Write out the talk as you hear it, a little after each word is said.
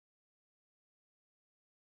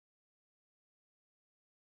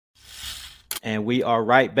And we are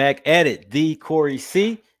right back at it. The Corey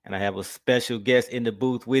C. And I have a special guest in the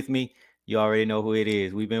booth with me. You already know who it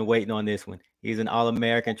is. We've been waiting on this one. He's an All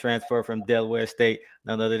American transfer from Delaware State,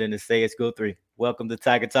 none other than the Say It's Go 3. Welcome to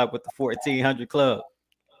Tiger Talk with the 1400 Club.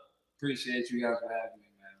 Appreciate you guys for having me,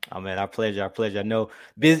 man. Oh man, our pleasure, our pleasure. I know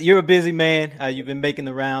you're a busy man. You've been making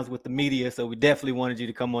the rounds with the media, so we definitely wanted you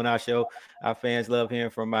to come on our show. Our fans love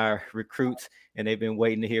hearing from our recruits, and they've been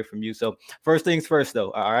waiting to hear from you. So first things first,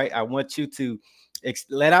 though. All right, I want you to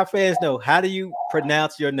let our fans know, how do you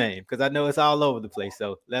pronounce your name, because I know it's all over the place.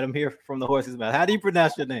 So let them hear from the horse's mouth. How do you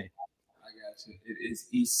pronounce your name? I got you. It is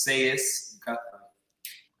Isaias Guthrie.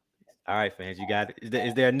 All right, fans, you got it.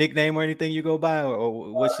 Is there a nickname or anything you go by,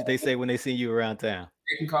 or what should they say when they see you around town?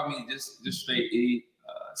 You can call me just straight E,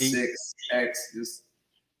 E? 6X, just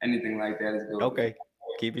anything like that is good. Okay,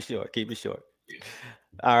 keep it short. Keep it short.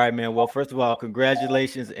 All right, man. Well, first of all,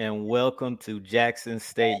 congratulations and welcome to Jackson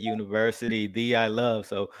State University, the I love.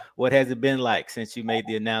 So, what has it been like since you made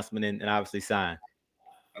the announcement and obviously signed?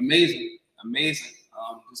 Amazing, amazing.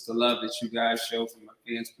 Just the love that you guys show from a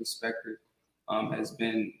fan's perspective has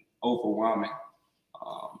been overwhelming.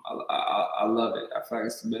 I love it. I feel like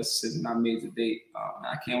it's the best decision I made to date.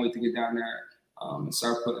 I can't wait to get down there and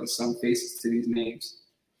start putting some faces to these names.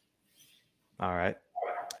 All right.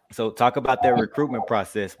 So, talk about their recruitment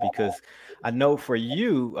process, because I know for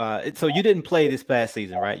you, so you didn't play this past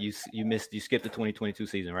season, right? You skipped the 2022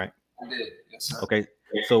 season, right? I did, yes, sir. Okay.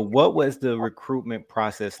 So, what was the recruitment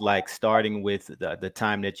process like, starting with the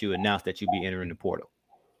time that you announced that you'd be entering the portal?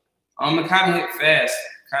 It kind of hit fast.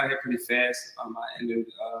 Kind of hit pretty fast. I ended,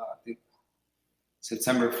 I think,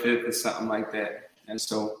 September 5th or something like that. And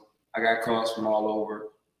so I got calls from all over,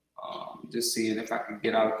 just seeing if I could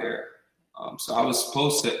get out there. So I was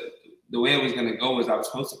supposed to, the way it was going to go was I was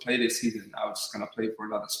supposed to play this season. I was just going to play for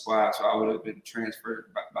another squad. So I would have been transferred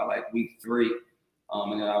by like week 3.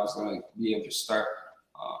 And then I was going to be able to start.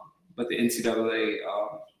 But the NCAA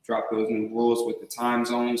dropped those new rules with the time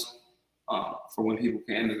zones for when people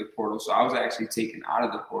can enter the portal. So I was actually taken out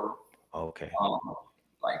of the portal. Okay.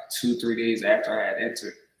 Like 2-3 days after I had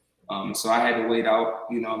entered. So I had to wait out,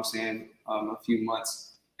 you know what I'm saying, a few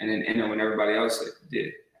months and then enter when everybody else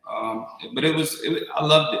did. But it was, I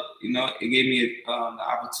loved it. You know, it gave me the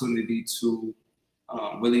opportunity to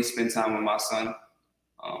really spend time with my son,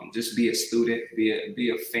 just be a student,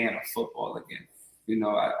 be a fan of football again. You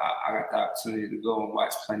know, I got the opportunity to go and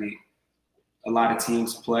watch a lot of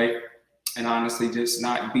teams play, and honestly just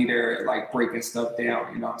not be there like breaking stuff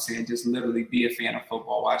down. You know what I'm saying? Just literally be a fan of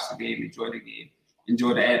football, watch the game,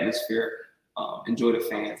 enjoy the atmosphere, enjoy the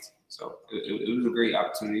fans. So it was a great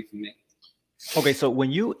opportunity for me. Okay, so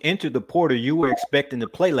when you entered the portal, you were expecting to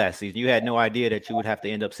play last season. You had no idea that you would have to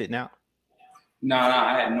end up sitting out? No,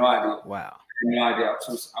 I had no idea. Wow. No idea.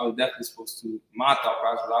 I was definitely supposed to. My thought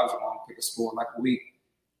process was I was going to pick a school in like a week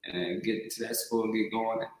and then get to that school and get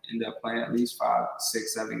going and end up playing at least 5,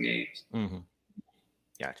 6, 7 games. Mm-hmm.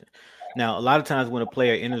 Gotcha. Now, a lot of times when a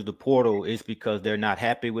player enters the portal, it's because they're not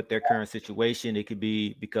happy with their current situation. It could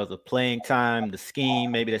be because of playing time, the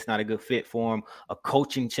scheme, maybe that's not a good fit for them, a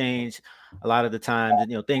coaching change a lot of the times,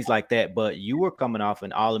 you know, things like that. But you were coming off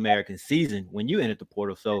an All-American season when you entered the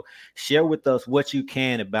portal. So share with us what you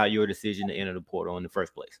can about your decision to enter the portal in the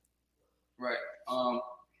first place. Right.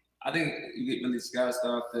 I think you really got to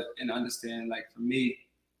start off and understand, like, for me,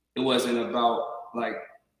 it wasn't about, like,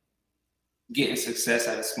 getting success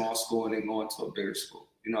at a small school and then going to a bigger school.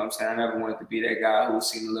 You know what I'm saying? I never wanted to be that guy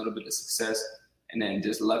who's seen a little bit of success and then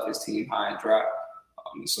just left his team high and dry.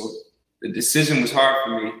 So the decision was hard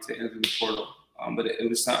for me to enter the portal, but it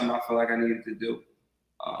was something I felt like I needed to do.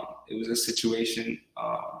 It was a situation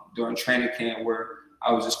during training camp where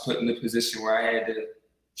I was just put in the position where I had to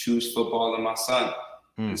choose football and my son.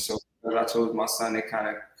 And so as I chose my son, it kind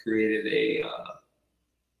of created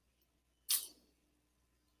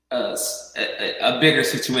a bigger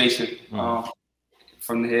situation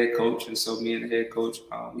from the head coach. And so me and the head coach,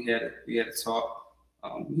 we had a talk.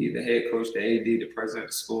 Me, the head coach, the AD, the president of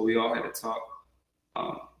the school, we all had to talk,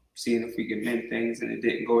 seeing if we could mend things, and it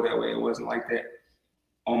didn't go that way. It wasn't like that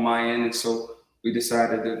on my end, and so we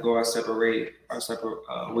decided to go our separate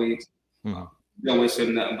ways. Don't wish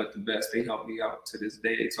them nothing but the best. They helped me out to this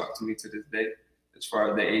day. They talk to me to this day as far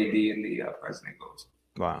as the AD and the president goes.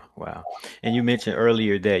 Wow. And you mentioned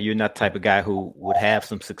earlier that you're not the type of guy who would have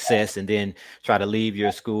some success and then try to leave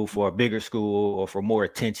your school for a bigger school or for more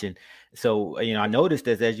attention. So, you know, I noticed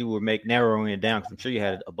that as you were narrowing it down, because I'm sure you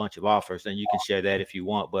had a bunch of offers, and you can share that if you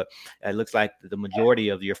want, but it looks like the majority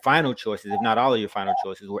of your final choices, if not all of your final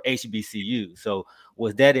choices, were HBCU. So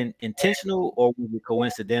was that intentional, or was it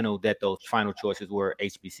coincidental that those final choices were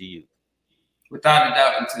HBCU? without a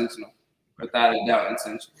doubt intentional. Without a doubt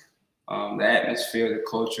intentional. The atmosphere, the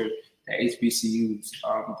culture that HBCUs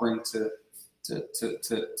bring to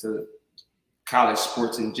college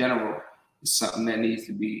sports in general is something that needs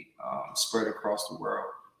to be spread across the world.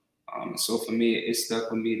 So for me, it stuck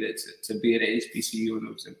with me that to be at a HBCU, and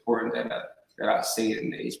it was important that I stayed in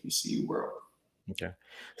the HBCU world. Okay.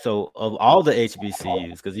 So of all the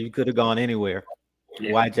HBCUs, because you could have gone anywhere,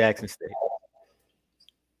 why Jackson State?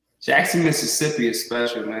 Jackson, Mississippi is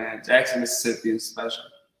special, man. Jackson, Mississippi is special.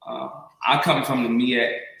 I come from the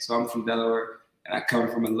MEAC, so I'm from Delaware, and I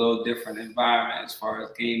come from a little different environment as far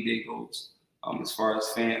as game day goes, as far as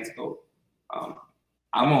fans go.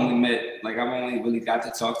 I've only really got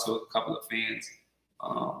to talk to a couple of fans.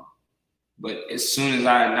 But as soon as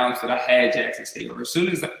I announced that I had Jackson State, or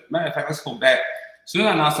matter of fact, let's go back. As soon as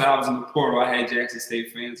I announced that I was in the portal, I had Jackson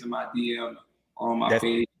State fans in my DM, on my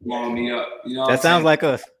page, blowing me up. You know, that sounds like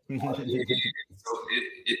us. So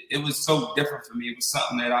it was so different for me. It was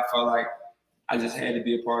something that I felt like I just had to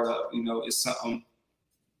be a part of. You know, it's something.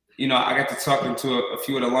 You know, I got to talking to a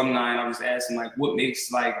few of the alumni, and I was asking like, what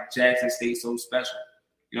makes like Jackson State so special?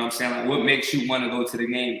 You know what I'm saying? Like, what makes you want to go to the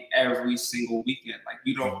game every single weekend? Like,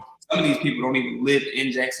 you don't. Some of these people don't even live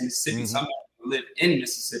in Jackson, Mississippi. Mm-hmm. Some people live in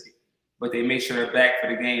Mississippi, but they make sure they're back for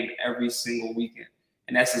the game every single weekend.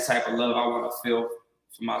 And that's the type of love I want to feel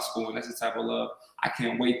for my school, and that's the type of love I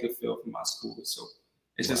can't wait to feel for my school. So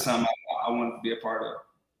it's just something I want to be a part of.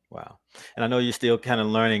 Wow. And I know you're still kind of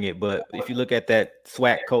learning it, but if you look at that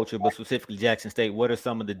SWAC culture, but specifically Jackson State, what are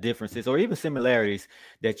some of the differences or even similarities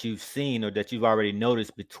that you've seen or that you've already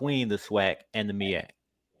noticed between the SWAC and the MEAC?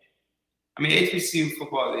 I mean, HBCU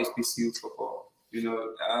football is HBCU football. You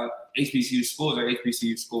know, HBCU schools are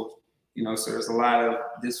HBCU schools. You know, so there's a lot of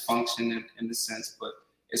dysfunction in the sense, but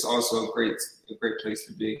it's also a great place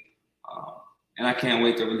to be. And I can't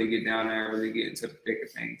wait to really get down there and really get into the thick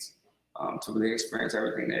of things, to really experience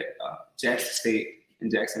everything that Jackson State and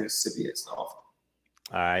Jackson, Mississippi has to offer.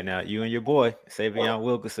 All right, now you and your boy, Savion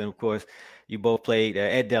Wilkerson, of course, you both played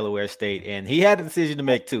at Delaware State, and he had a decision to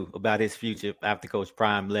make too about his future after Coach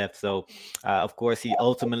Prime left. So, of course, he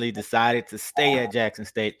ultimately decided to stay at Jackson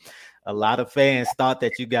State. A lot of fans thought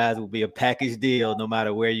that you guys would be a package deal no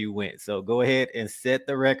matter where you went. So go ahead and set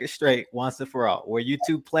the record straight once and for all. Were you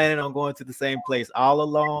two planning on going to the same place all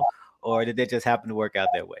along, or did that just happen to work out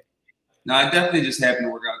that way? No, it definitely just happened to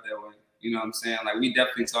work out that way. You know what I'm saying? Like, we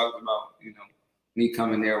definitely talked about, you know, me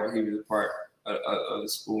coming there when he was a part of the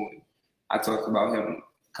school. I talked about him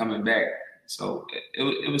coming back. So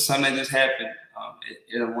it was something that just happened.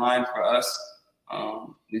 It aligned for us.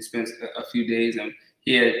 We spent a few days, and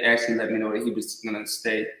he had actually let me know that he was going to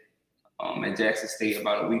stay at Jackson State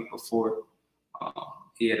about a week before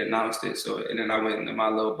he had announced it. So, and then I went into my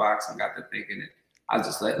little box and got to thinking it. I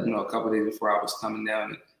just let him know a couple of days before I was coming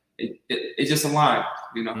down. It just aligned,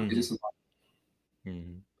 you know. Mm-hmm. It just aligned.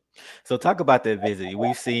 Mm-hmm. So talk about that visit.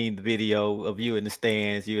 We've seen the video of you in the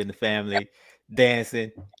stands, you and the family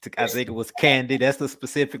dancing. I think it was Candy. That's the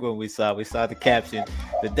specific one we saw. We saw the caption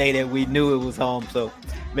the day that we knew it was home. So,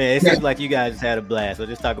 man, it seems like you guys just had a blast. So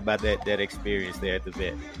just talk about that experience there at the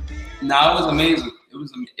vet. No, it was amazing.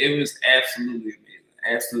 It was absolutely amazing.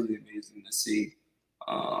 Absolutely amazing to see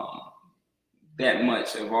that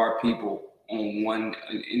much of our people on one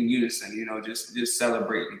in unison. You know, just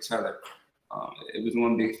celebrating each other. It was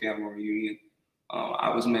one big family reunion.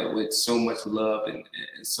 I was met with so much love and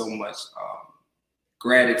so much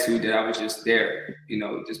gratitude that I was just there, you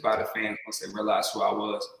know, just by the fans once they realized who I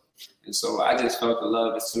was. And so I just felt the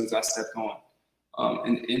love as soon as I stepped on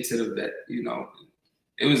and into the vet, you know.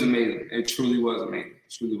 It was amazing. It truly was amazing.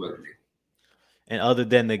 It truly was amazing. And other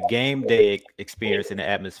than the game day experience and the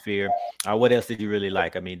atmosphere, what else did you really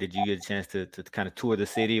like? I mean, did you get a chance to kind of tour the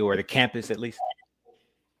city or the campus at least?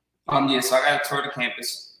 Yeah, so I got to tour the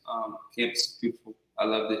campus. Campus is beautiful. I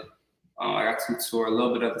loved it. I got to tour a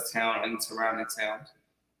little bit of the town and surrounding towns,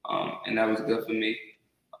 and that was good for me.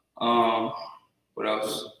 What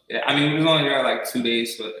else? Yeah, I mean, we was only there like 2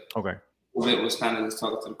 days, but okay. It was kind of just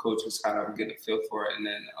talking to the coaches, kind of getting a feel for it, and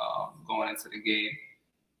then going into the game.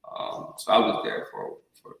 So I was there for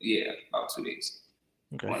about 2 days.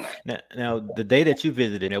 Okay. Now, the day that you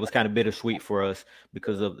visited, it was kind of bittersweet for us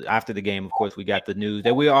because of after the game, of course, we got the news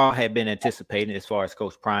that we all had been anticipating as far as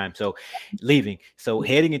Coach Prime. So leaving. So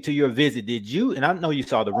heading into your visit, did you, and I know you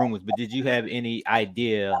saw the rumors, but did you have any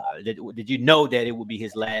idea, did you know that it would be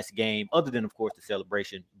his last game other than, of course, the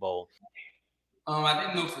Celebration Bowl? I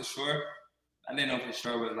didn't know for sure.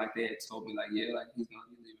 But like they had told me, like, yeah, like he's going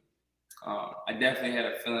to be leaving. I definitely had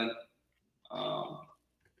a feeling.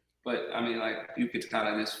 But I mean, like, you could kind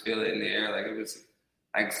of just feel it in the air. Like, it was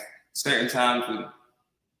like certain times when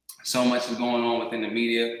so much is going on within the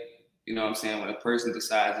media, you know what I'm saying? When a person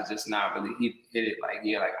decides to just not really hit it, like,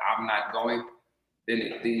 yeah, like I'm not going, then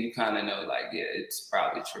you kind of know, like, yeah, it's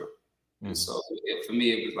probably true. Mm-hmm. And so for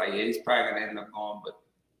me, it was like, yeah, he's probably gonna end up going, but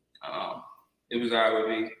it was all right with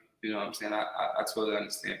me. You know what I'm saying? I totally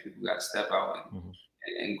understand people got to step out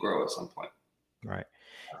and grow at some point. Right.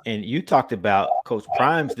 And you talked about Coach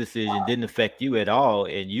Prime's decision didn't affect you at all,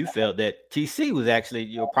 and you felt that TC was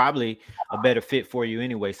actually probably a better fit for you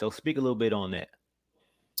anyway. So speak a little bit on that.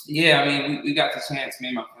 Yeah, I mean, we got the chance. Me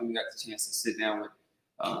and my family got the chance to sit down with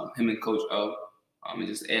him and Coach O and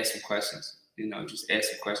just ask some questions. You know, just ask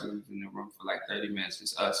some questions in the room for like 30 minutes.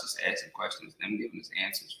 Just us, just asking questions, them giving us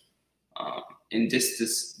answers. And just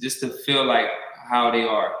to feel like how they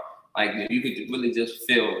are, like you could really just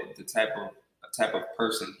feel the type of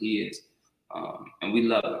person he is, and we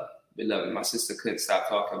love him. We love him. My sister couldn't stop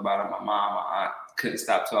talking about him. My mom, my aunt couldn't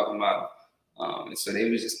stop talking about him. And so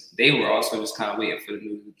they were also just kind of waiting for the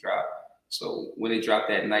news to drop. So when it dropped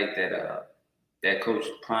that night that Coach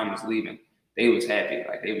Prime was leaving, they was happy.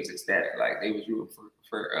 Like they was ecstatic. Like they was rooting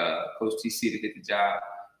for Coach TC to get the job.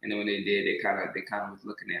 And then when they did, they kind of was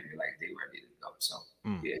looking at me like they were ready to go. So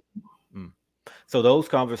yeah. So those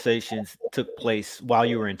conversations took place while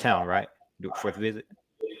you were in town, right? For the visit.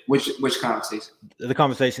 Which conversation? The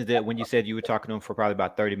conversations that when you said you were talking to them for probably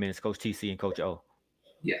about 30 minutes, Coach TC and Coach O.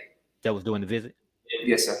 Yeah. That was during the visit?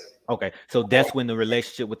 Yes, sir. Okay. So that's when the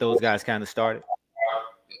relationship with those guys kind of started?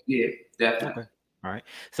 Yeah, definitely. Okay. All right.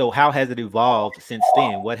 So how has it evolved since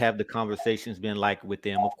then? What have the conversations been like with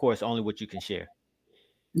them? Of course, only what you can share.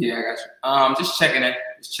 Yeah, I got you. Just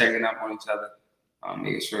checking up on each other,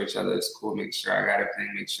 making sure each other is cool, making sure I got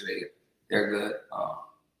everything, make sure they're good.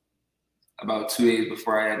 About 2 days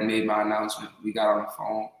before I had made my announcement, we got on the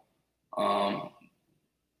phone.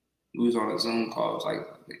 We was on a Zoom call. It was like,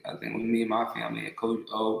 I think with me and my family and Coach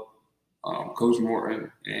O, Coach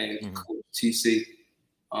Morton, and Coach TC.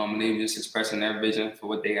 And they were just expressing their vision for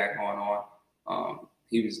what they got going on.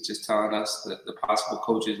 He was just telling us the possible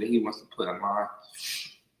coaches that he wants to put in line.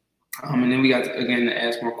 And then we got to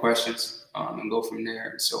ask more questions and go from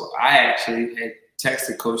there. So I actually had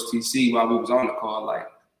texted Coach TC while we was on the call, like,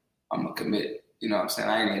 I'm going to commit. You know what I'm saying?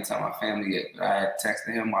 I ain't even tell my family yet, but I had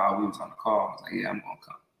texted him while we was on the call. I was like, yeah, I'm going to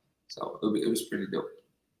come. So it was pretty dope.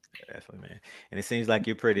 Definitely, man. And it seems like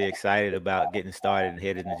you're pretty excited about getting started and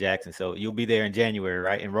headed to Jackson. So you'll be there in January,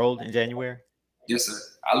 right? Enrolled in January? Yes, sir.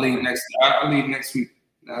 I'll leave next week. Leave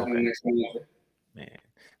next week. Man.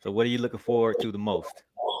 So what are you looking forward to the most?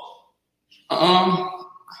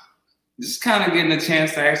 Just kind of getting a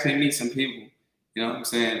chance to actually meet some people. You know what I'm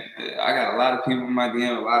saying? I got a lot of people in my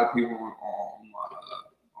DM, a lot of people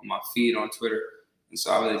on my feed on Twitter. And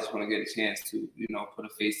so I really just want to get a chance to, put a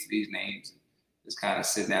face to these names and just kind of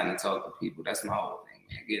sit down and talk to people. That's my whole thing,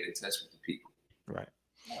 man. Get in touch with the people. Right.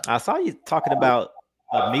 I saw you talking about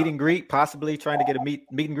a meet and greet, possibly trying to get a meet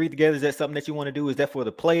and greet together. Is that something that you want to do? Is that for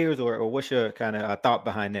the players or what's your kind of thought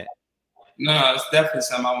behind that? No, it's definitely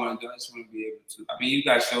something I want to do. I just want to be able to. I mean, you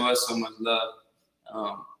guys show us so much love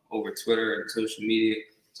over Twitter and social media.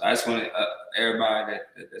 So I just want everybody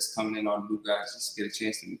that's coming in on the new guys just get a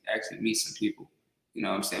chance to actually meet some people. You know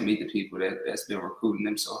what I'm saying? Meet the people that's been recruiting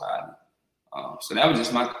them so highly. So that was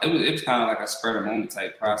just it was kind of like a spur of the moment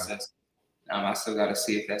type process. I still got to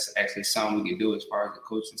see if that's actually something we can do as far as the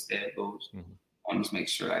coaching staff goes. Just make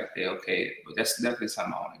sure like they're okay. But that's definitely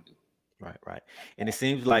something I want to do. Right. And it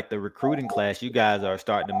seems like the recruiting class, you guys are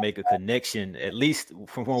starting to make a connection, at least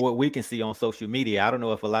from what we can see on social media. I don't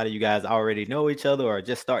know if a lot of you guys already know each other or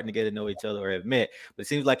just starting to get to know each other or have met, but it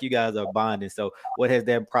seems like you guys are bonding. So what has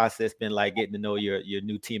that process been like, getting to know your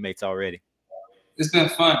new teammates already? It's been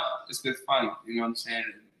fun. You know what I'm saying?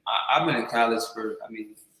 I've been in college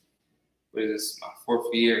what is this, my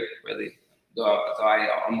 4th year, really. Though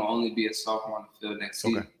I'm going to only be a sophomore on the field next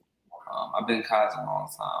season. I've been in college a long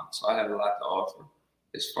time, so I have a lot to offer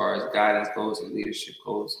as far as guidance goes and leadership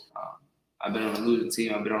goes. I've been on a losing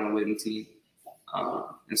team. I've been on a winning team.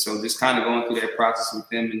 And so just kind of going through that process with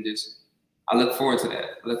them and I look forward to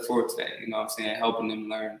that. You know what I'm saying? Helping them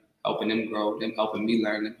learn, helping them grow, them helping me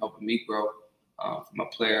learn, them helping me grow from a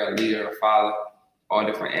player, a leader, a father, all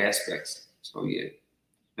different aspects. So, yeah, it's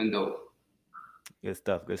been dope. Good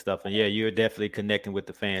stuff, good stuff. And yeah, you're definitely connecting with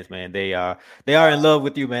the fans, man. They are in love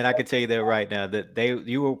with you, man. I can tell you that right now. That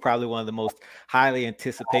you were probably one of the most highly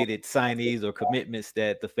anticipated signees or commitments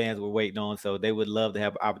that the fans were waiting on. So they would love to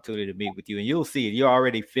have an opportunity to meet with you. And you'll see it. You're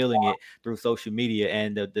already feeling it through social media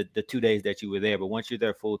and the 2 days that you were there. But once you're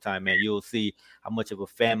there full time, man, you'll see how much of a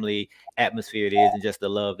family atmosphere it is and just the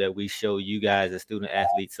love that we show you guys as student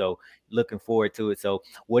athletes. So looking forward to it. So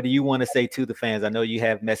what do you want to say to the fans? I know you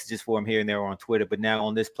have messages for them here and there on Twitter, but now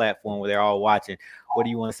on this platform where they're all watching, what do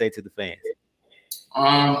you want to say to the fans?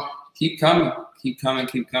 Keep coming, keep coming,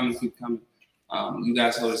 keep coming, keep coming. You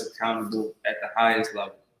guys hold us accountable at the highest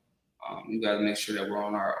level. You guys make sure that we're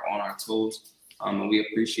on our toes, and we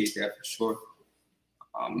appreciate that for sure.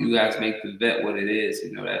 You guys make the vet what it is.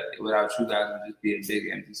 You know that without you guys, it would just be a big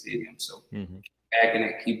empty stadium. So back in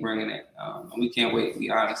it, keep bringing it, and we can't wait. We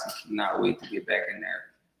honestly cannot wait to get back in there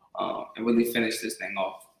and really finish this thing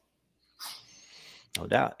off. No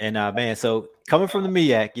doubt. And man, so coming from the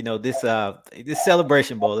MEAC, you know, this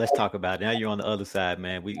Celebration Bowl, let's talk about it. Now you're on the other side,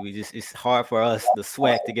 man. We just, it's hard for us, the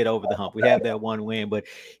SWAC, to get over the hump. We have that one win, but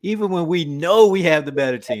even when we know we have the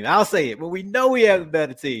better team, I'll say it, when we know we have the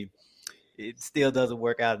better team, it still doesn't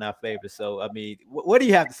work out in our favor. So, I mean, what do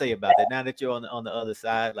you have to say about that now that you're on the other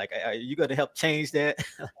side? Like, are you going to help change that?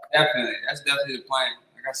 Definitely. That's definitely the plan.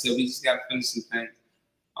 Like I said, we just got to finish some things.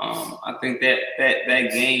 I think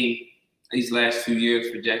that game, these last few years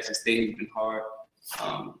for Jackson State has been hard.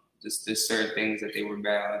 Just there's certain things that they were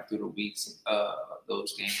battling through the weeks of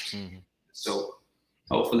those games. So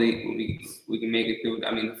hopefully we can make it through.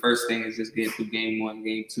 I mean, the first thing is just getting through game 1,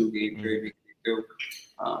 game 2, game 3, making it through,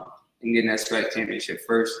 and getting that SWAC championship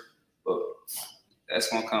first. But that's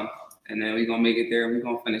gonna come, and then we're gonna make it there, and we're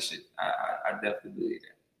gonna finish it. I definitely believe that.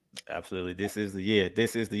 Absolutely. This is the year.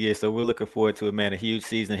 This is the year. So we're looking forward to it, man. A huge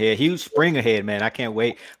season ahead, huge spring ahead, man. I can't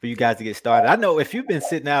wait for you guys to get started. I know if you've been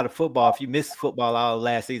sitting out of football, if you missed football all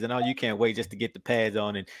last season, you can't wait just to get the pads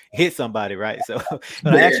on and hit somebody, right? So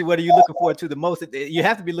but actually, what are you looking forward to the most? You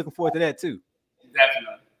have to be looking forward to that too.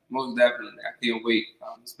 Definitely. Most definitely. I can't wait.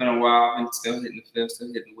 It's been a while. I've been still hitting the field, still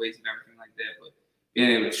hitting the weights and everything like that. But being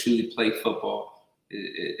able to truly play football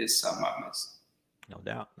is something I miss. No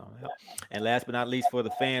doubt, no doubt. And last but not least, for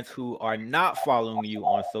the fans who are not following you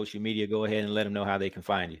on social media, go ahead and let them know how they can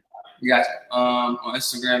find you. You got on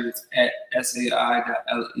Instagram, it's at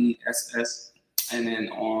sai.less, and then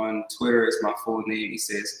on Twitter, it's my full name.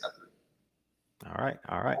 Esaias Guthrie. All right,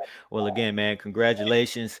 all right. Well, again, man,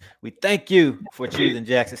 congratulations. We thank you for choosing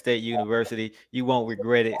Jackson State University. You won't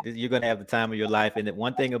regret it. You're going to have the time of your life. And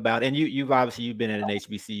one thing about, and you've obviously been at an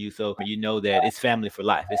HBCU, so you know that it's family for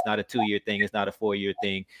life. It's not a 2-year thing. It's not a 4-year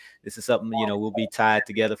thing. This is something, you know, we'll be tied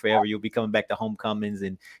together forever. You'll be coming back to homecomings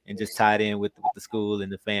and just tied in with the school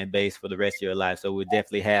and the fan base for the rest of your life. So we're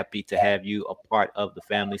definitely happy to have you a part of the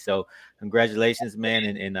family. So congratulations, man,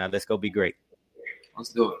 and let's go be great. Let's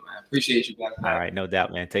do it, man. Appreciate you guys. All right, no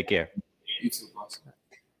doubt, man. Take care. You too, boss.